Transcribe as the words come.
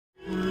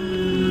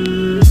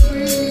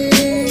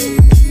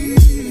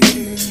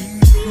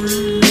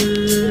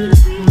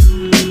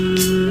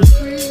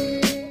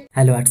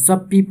What's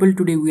up people,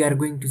 today we are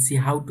going to see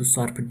how to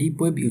surf deep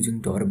web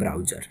using TOR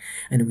browser,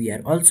 and we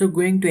are also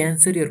going to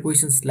answer your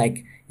questions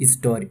like, is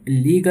TOR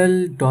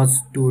illegal, does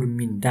TOR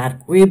mean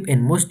dark web,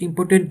 and most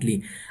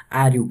importantly,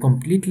 are you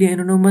completely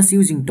anonymous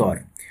using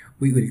TOR?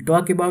 We will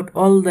talk about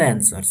all the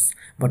answers,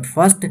 but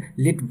first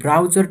let's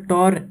browser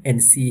TOR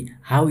and see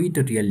how it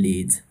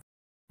really is.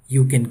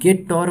 You can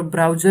get TOR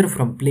browser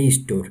from Play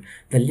Store.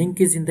 The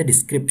link is in the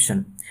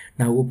description.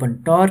 Now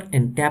open TOR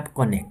and tap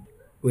connect.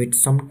 Wait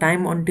some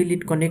time until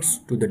it connects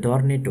to the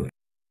TOR network.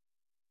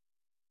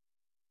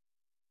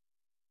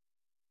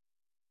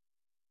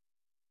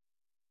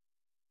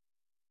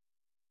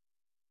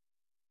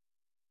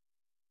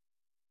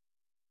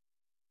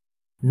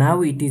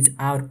 Now it is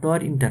our TOR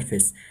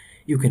interface.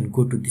 You can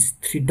go to these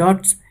three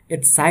dots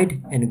at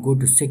side and go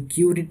to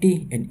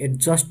security and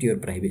adjust your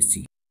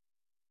privacy.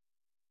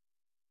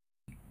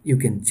 You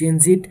can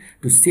change it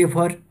to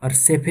safer or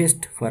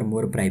safest for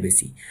more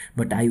privacy,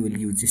 but I will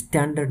use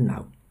standard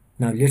now.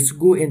 Now let's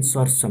go and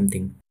search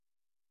something.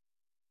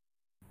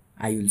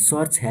 I will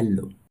search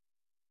hello.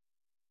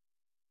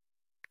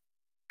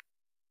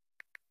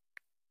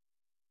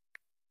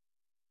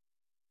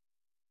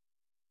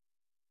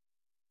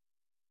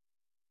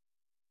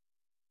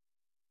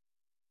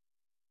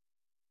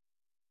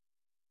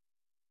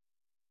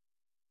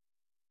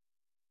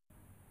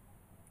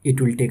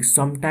 It will take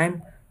some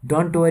time.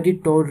 Don't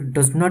worry, TOR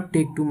does not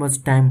take too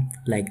much time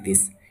like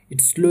this.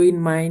 It's slow in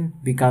mine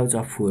because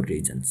of 4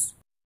 reasons.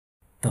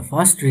 The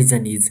first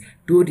reason is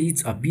TOR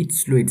is a bit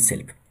slow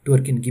itself. TOR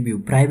can give you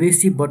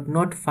privacy but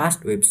not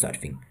fast web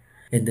surfing.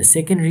 And the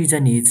second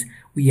reason is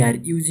we are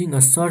using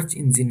a search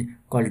engine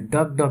called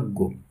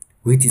DuckDuckGo,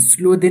 which is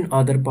slower than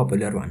other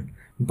popular one.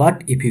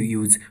 But if you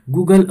use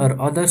Google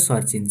or other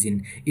search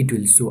engine, it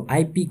will show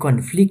IP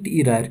conflict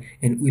error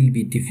and will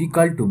be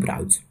difficult to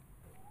browse.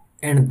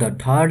 And the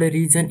third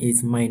reason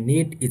is my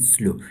net is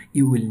slow.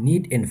 You will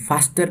need a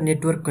faster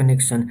network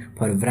connection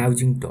for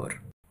browsing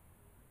TOR.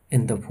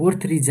 And the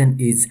fourth reason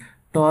is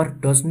TOR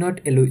does not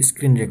allow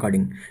screen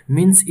recording,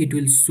 means it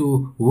will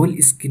show whole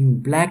screen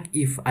black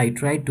if I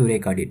try to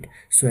record it.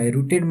 So I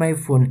rooted my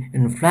phone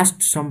and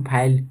flashed some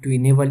file to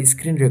enable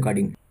screen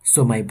recording.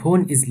 So my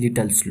phone is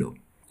little slow.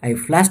 I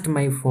flashed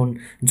my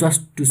phone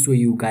just to show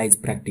you guys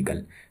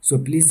practical. So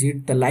please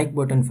hit the like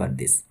button for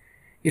this.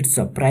 It's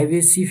a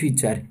privacy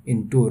feature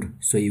in TOR,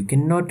 so you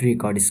cannot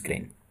record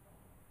screen.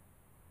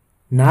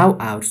 Now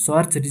our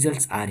search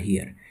results are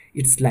here.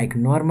 It's like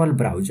normal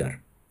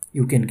browser.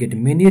 You can get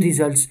many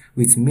results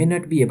which may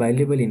not be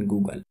available in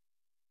Google.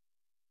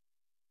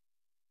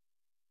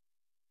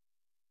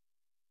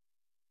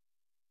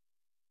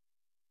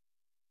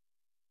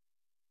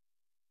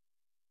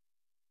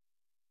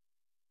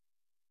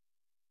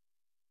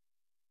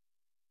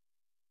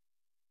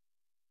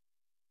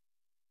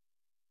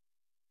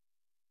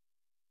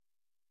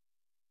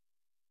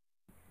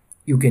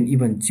 You can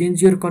even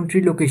change your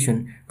country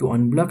location to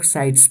unblock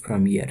sites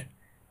from here.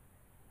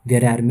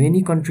 There are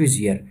many countries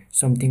here,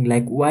 something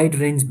like wide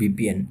range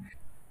VPN.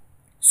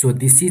 So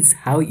this is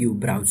how you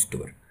browse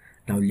TOR.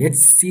 Now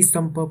let's see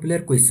some popular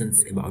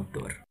questions about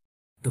TOR.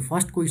 The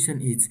first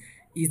question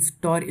is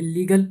TOR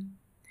illegal?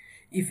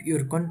 If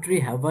your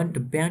country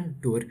haven't banned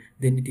TOR,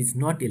 then it is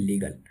not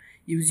illegal.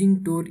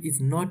 Using TOR is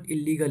not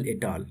illegal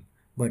at all,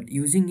 but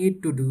using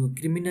it to do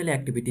criminal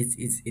activities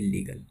is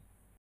illegal.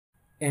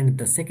 And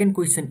the second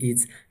question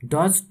is,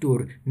 does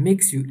TOR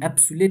makes you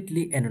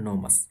absolutely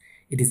anonymous?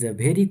 It is a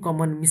very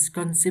common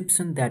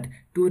misconception that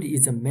TOR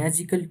is a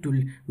magical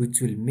tool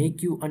which will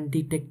make you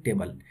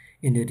undetectable.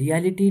 In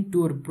reality,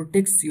 TOR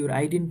protects your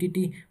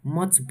identity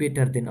much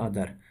better than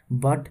other,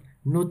 but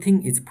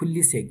nothing is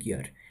fully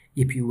secure.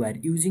 If you are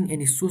using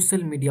any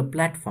social media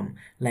platform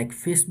like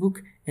Facebook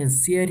and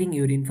sharing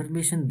your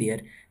information there,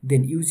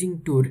 then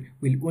using TOR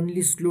will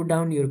only slow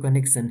down your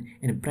connection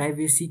and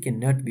privacy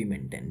cannot be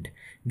maintained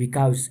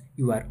because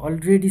you are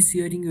already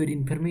sharing your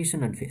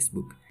information on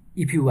Facebook.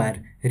 If you are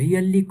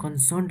really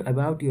concerned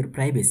about your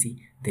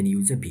privacy, then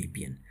use a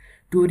VPN.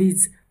 TOR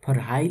is for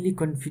highly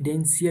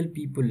confidential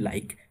people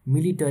like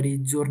military,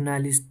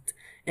 journalists,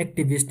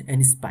 activists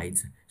and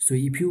spies. So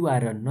if you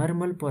are a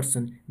normal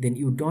person, then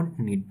you don't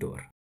need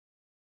TOR.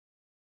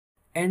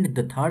 And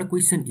the third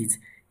question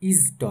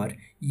is TOR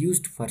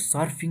used for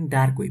surfing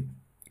dark web?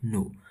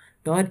 No,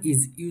 TOR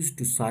is used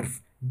to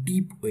surf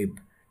deep web.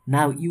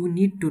 Now you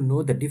need to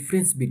know the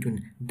difference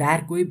between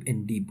dark web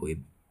and deep web.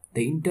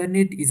 The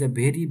internet is a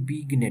very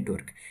big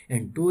network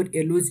and TOR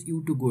allows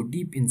you to go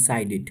deep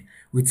inside it,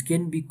 which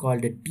can be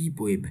called a deep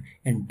web,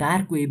 and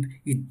dark web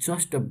is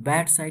just a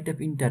bad side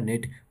of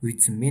internet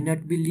which may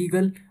not be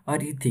legal or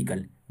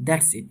ethical.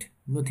 That's it,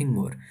 nothing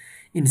more.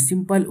 In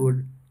simple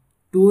word,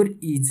 TOR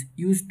is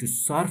used to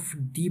surf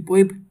deep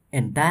web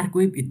and dark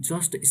web is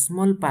just a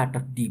small part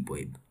of deep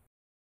web.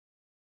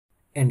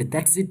 And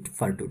that's it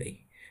for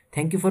today.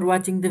 Thank you for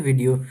watching the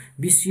video.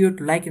 Be sure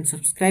to like and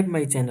subscribe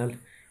my channel.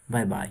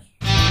 Bye bye.